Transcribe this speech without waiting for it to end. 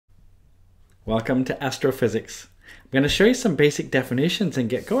Welcome to astrophysics. I'm going to show you some basic definitions and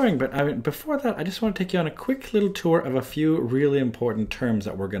get going, but before that, I just want to take you on a quick little tour of a few really important terms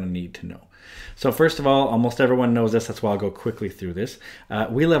that we're going to need to know. So first of all, almost everyone knows this, that's why I'll go quickly through this.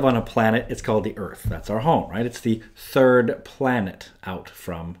 We live on a planet, it's called the Earth. That's our home, right? It's the third planet out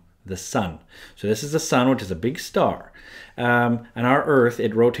from the sun. So this is the sun, which is a big star. And our Earth,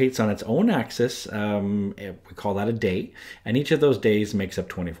 it rotates on its own axis. We call that a day. And each of those days makes up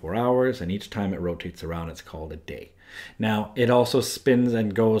 24 hours. And each time it rotates around, it's called a day. Now, it also spins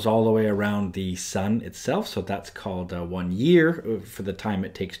and goes all the way around the sun itself. So that's called 1 year for the time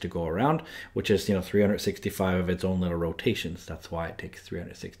it takes to go around, which is, 365 of its own little rotations. That's why it takes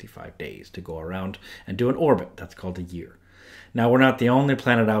 365 days to go around and do an orbit. That's called a year. Now, we're not the only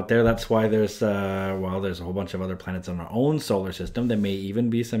planet out there. That's why there's a whole bunch of other planets in our own solar system. There may even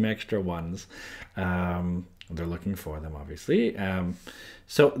be some extra ones. They're looking for them, obviously.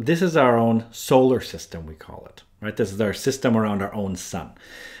 So this is our own solar system, we call it, right? This is our system around our own sun.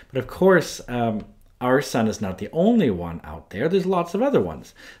 But of course, our sun is not the only one out there. There's lots of other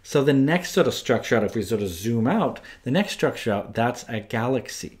ones. So the next sort of structure out, if we sort of zoom out, the next structure out, that's a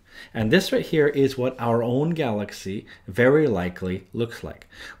galaxy. And this right here is what our own galaxy very likely looks like.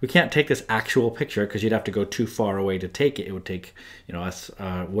 We can't take this actual picture because you'd have to go too far away to take it. It would take us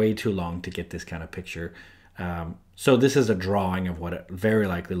way too long to get this kind of picture. So this is a drawing of what it very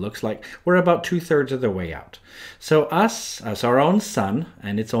likely looks like. We're about 2/3 of the way out. So our own sun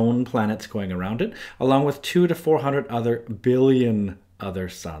and its own planets going around it, along with 200 to 400 other billion other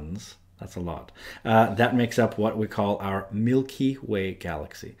suns. That's a lot. That makes up what we call our Milky Way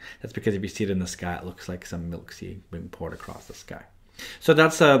galaxy. That's because if you see it in the sky, it looks like some milk being poured across the sky. So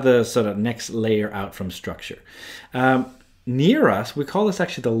that's the sort of next layer out from structure. Near us, we call this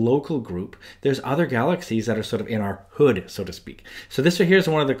actually the local group. There's other galaxies that are sort of in our hood, so to speak. So this right here is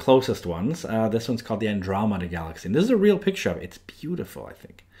one of the closest ones. This one's called the Andromeda galaxy. And this is a real picture of it. It's beautiful, I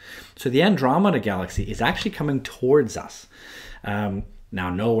think. So the Andromeda galaxy is actually coming towards us. Now,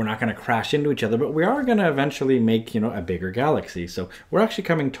 no, we're not going to crash into each other, but we are going to eventually make, a bigger galaxy. So we're actually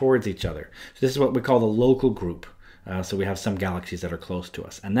coming towards each other. So this is what we call the local group. So we have some galaxies that are close to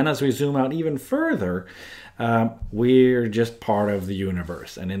us. And then as we zoom out even further, we're just part of the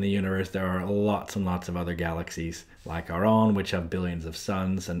universe. And in the universe, there are lots and lots of other galaxies like our own, which have billions of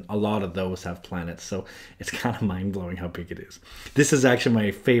suns. And a lot of those have planets. So it's kind of mind-blowing how big it is. This is actually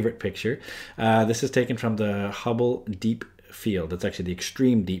my favorite picture. This is taken from the Hubble Deep Field. It's actually the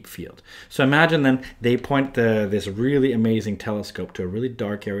extreme deep field. So imagine then they point this really amazing telescope to a really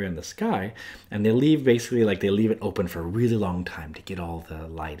dark area in the sky, and they leave it open for a really long time to get all the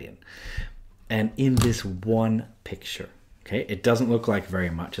light in. And in this one picture, okay, it doesn't look like very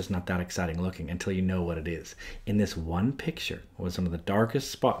much. It's not that exciting looking until you know what it is. In this one picture was one of the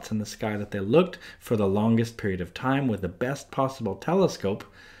darkest spots in the sky that they looked for the longest period of time with the best possible telescope.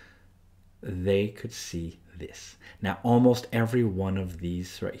 They could see this. Now, almost every one of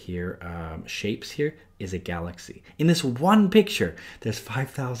these right here, shapes here, is a galaxy. In this one picture, there's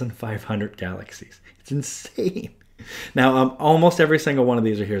 5,500 galaxies. It's insane. Now, almost every single one of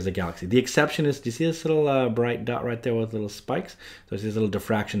these right here is a galaxy. The exception is, do you see this little bright dot right there with little spikes? There's these little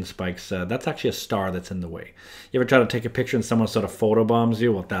diffraction spikes. That's actually a star that's in the way. You ever try to take a picture and someone sort of photobombs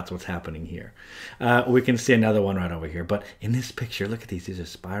you? Well, that's what's happening here. We can see another one right over here. But in this picture, look at these. These are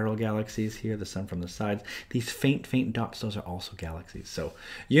spiral galaxies here, the sun from the sides. These faint, faint dots, those are also galaxies. So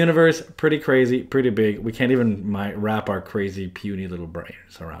universe, pretty crazy, pretty big. We can't even wrap our crazy, puny little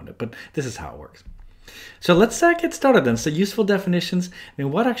brains around it. But this is how it works. So let's get started then. So useful definitions.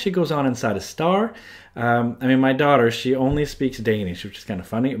 What actually goes on inside a star? My daughter, she only speaks Danish, which is kind of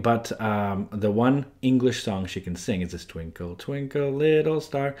funny. But the one English song she can sing is this Twinkle, Twinkle, Little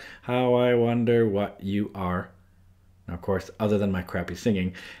Star, How I Wonder What You Are. Now, of course, other than my crappy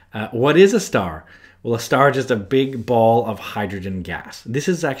singing, what is a star? Well, a star is just a big ball of hydrogen gas. This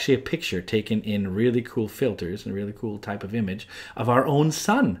is actually a picture taken in really cool filters and a really cool type of image of our own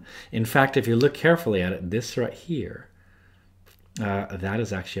sun. In fact, if you look carefully at it, this right here, that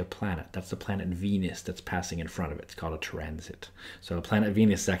is actually a planet. That's the planet Venus that's passing in front of it. It's called a transit. So the planet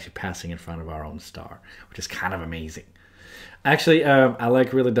Venus is actually passing in front of our own star, which is kind of amazing. Actually, I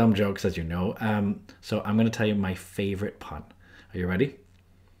like really dumb jokes, as you know. So I'm going to tell you my favorite pun. Are you ready?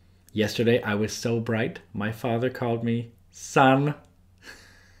 Yesterday, I was so bright, my father called me sun.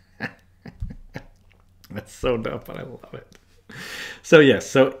 That's so dumb, but I love it. So yes,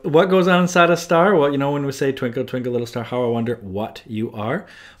 so what goes on inside a star? Well, when we say twinkle, twinkle, little star, how I wonder what you are.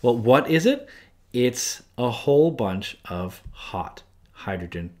 Well, what is it? It's a whole bunch of hot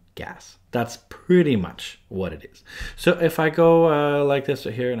hydrogen gas. That's pretty much what it is. So if I go like this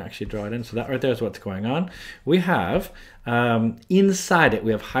right here and actually draw it in, so that right there is what's going on. We have inside it,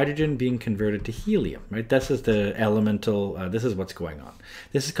 we have hydrogen being converted to helium, right? This is the elemental, this is what's going on.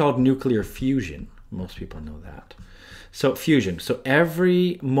 This is called nuclear fusion. Most people know that. So fusion, so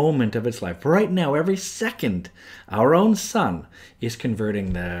every moment of its life, right now, every second, our own sun is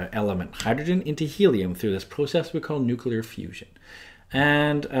converting the element hydrogen into helium through this process we call nuclear fusion.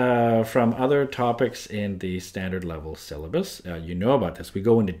 And from other topics in the standard level syllabus, you know about this. We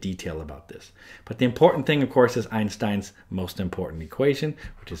go into detail about this. But the important thing, of course, is Einstein's most important equation,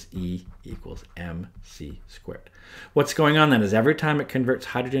 which is E equals mc squared. What's going on then is every time it converts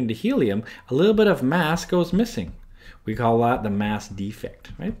hydrogen to helium, a little bit of mass goes missing. We call that the mass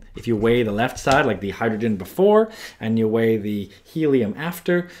defect, right? If you weigh the left side, like the hydrogen before, and you weigh the helium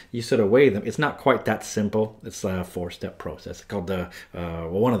after, you sort of weigh them. It's not quite that simple. It's a four-step process. It's called the, well,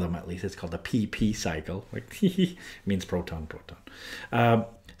 one of them at least, it's called the PP cycle. Like, means proton, proton.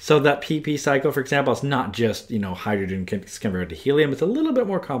 So that PP cycle, for example, is not just, you know, hydrogen converted to helium. It's a little bit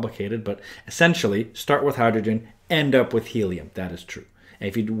more complicated, but essentially start with hydrogen, end up with helium. That is true. And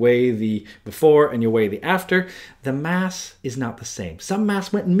if you weigh the before and you weigh the after, the mass is not the same. Some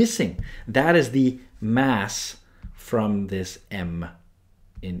mass went missing. That is the mass from this m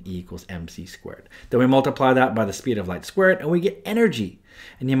in E equals mc squared. Then we multiply that by the speed of light squared and we get energy.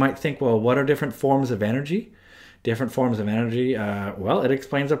 And you might think, well, what are different forms of energy? Different forms of energy, well, it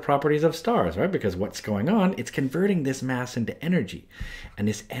explains the properties of stars, right? Because what's going on, it's converting this mass into energy. And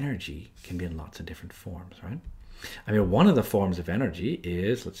this energy can be in lots of different forms, right? I mean, one of the forms of energy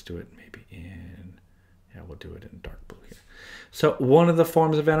is, let's do it maybe in, yeah, we'll do it in dark blue here. So one of the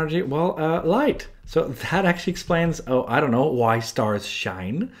forms of energy, well, light. So that actually explains, oh, I don't know, why stars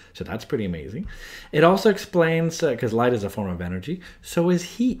shine. So that's pretty amazing. It also explains, because light is a form of energy, so is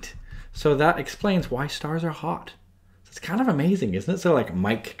heat. So that explains why stars are hot. It's kind of amazing, isn't it? So like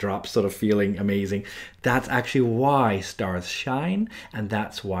mic drop sort of feeling amazing. That's actually why stars shine, and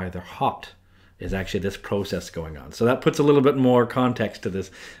that's why they're hot. Is actually this process going on. So that puts a little bit more context to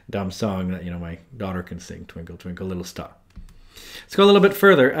this dumb song that, you know, my daughter can sing, Twinkle, Twinkle, Little Star. Let's go a little bit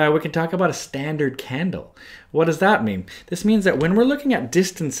further. We can talk about a standard candle. What does that mean? This means that when we're looking at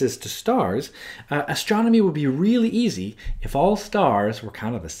distances to stars, astronomy would be really easy if all stars were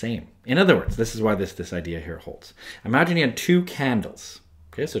kind of the same. In other words, this is why this idea here holds. Imagine you had two candles.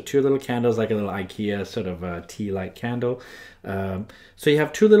 Okay, so two little candles, like a little IKEA sort of tea light candle. So you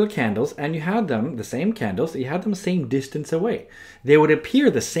have two little candles, and you had them, the same candles, you had them same distance away. They would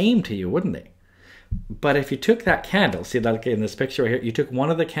appear the same to you, wouldn't they? But if you took that candle, see like in this picture right here, you took one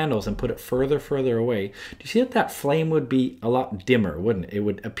of the candles and put it further away, do you see that that flame would be a lot dimmer, wouldn't it? It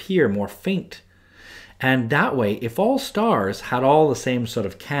would appear more faint. And that way, if all stars had all the same sort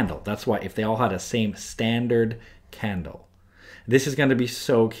of candle, that's why if they all had a same standard candle. This is going to be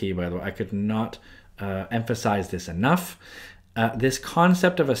so key, by the way. I could not emphasize this enough. This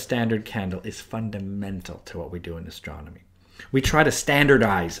concept of a standard candle is fundamental to what we do in astronomy. We try to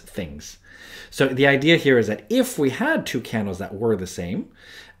standardize things. So the idea here is that if we had two candles that were the same,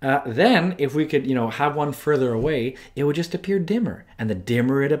 then if we could, you know, have one further away, it would just appear dimmer. And the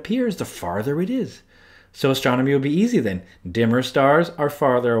dimmer it appears, the farther it is. So astronomy would be easy then. Dimmer stars are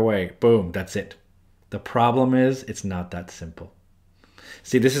farther away. Boom, that's it. The problem is it's not that simple.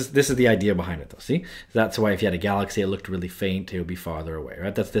 See, this is the idea behind it, though. See, that's why if you had a galaxy, it looked really faint, it would be farther away,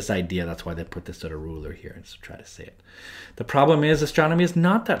 right? That's this idea. That's why they put this sort of ruler here and try to say it. The problem is astronomy is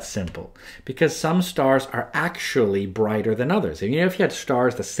not that simple because some stars are actually brighter than others. And, you know, if you had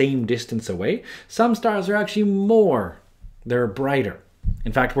stars the same distance away, some stars are actually more. They're brighter.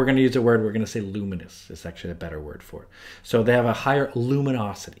 In fact, we're going to use a word. We're going to say luminous. It's actually a better word for it. So they have a higher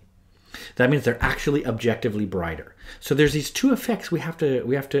luminosity. That means they're actually objectively brighter. So there's these two effects we have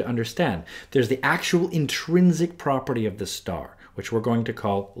to understand. There's the actual intrinsic property of the star, which we're going to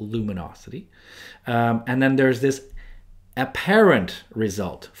call luminosity. And then there's this apparent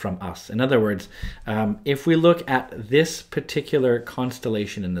result from us. In other words, if we look at this particular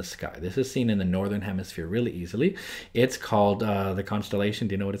constellation in the sky, this is seen in the northern hemisphere really easily. It's called the constellation.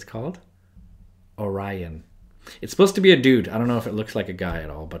 Do you know what it's called? Orion. It's supposed to be a dude. I don't know if it looks like a guy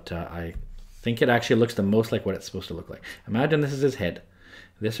at all, but I think it actually looks the most like what it's supposed to look like. Imagine this is his head.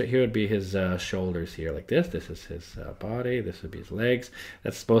 This right here would be his shoulders here, like this. This is his body. This would be his legs.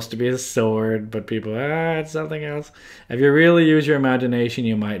 That's supposed to be his sword, but people, it's something else. If you really use your imagination,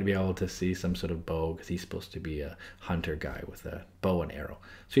 you might be able to see some sort of bow, because he's supposed to be a hunter guy with a bow and arrow.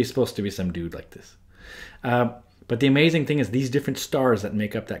 So he's supposed to be some dude like this. But the amazing thing is these different stars that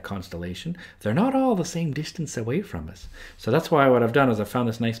make up that constellation, they're not all the same distance away from us. So that's why what I've done is I found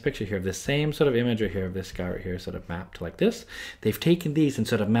this nice picture here of this same sort of image right here of this guy right here sort of mapped like this. They've taken these and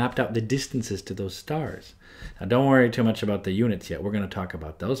sort of mapped out the distances to those stars. Now don't worry too much about the units yet. We're going to talk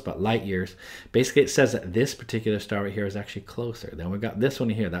about those, but light years. Basically it says that this particular star right here is actually closer. Then we've got this one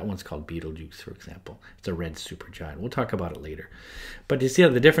here. That one's called Betelgeuse, for example. It's a red supergiant. We'll talk about it later. But you see how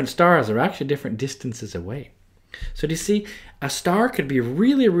the different stars are actually different distances away. So do you see, a star could be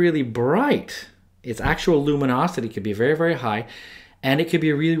really, really bright. Its actual luminosity could be very, very high, and it could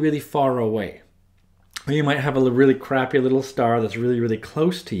be really, really far away. Or you might have a really crappy little star that's really, really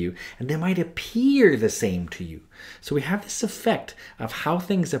close to you, and they might appear the same to you. So we have this effect of how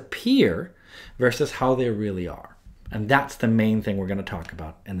things appear versus how they really are. And that's the main thing we're going to talk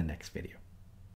about in the next video.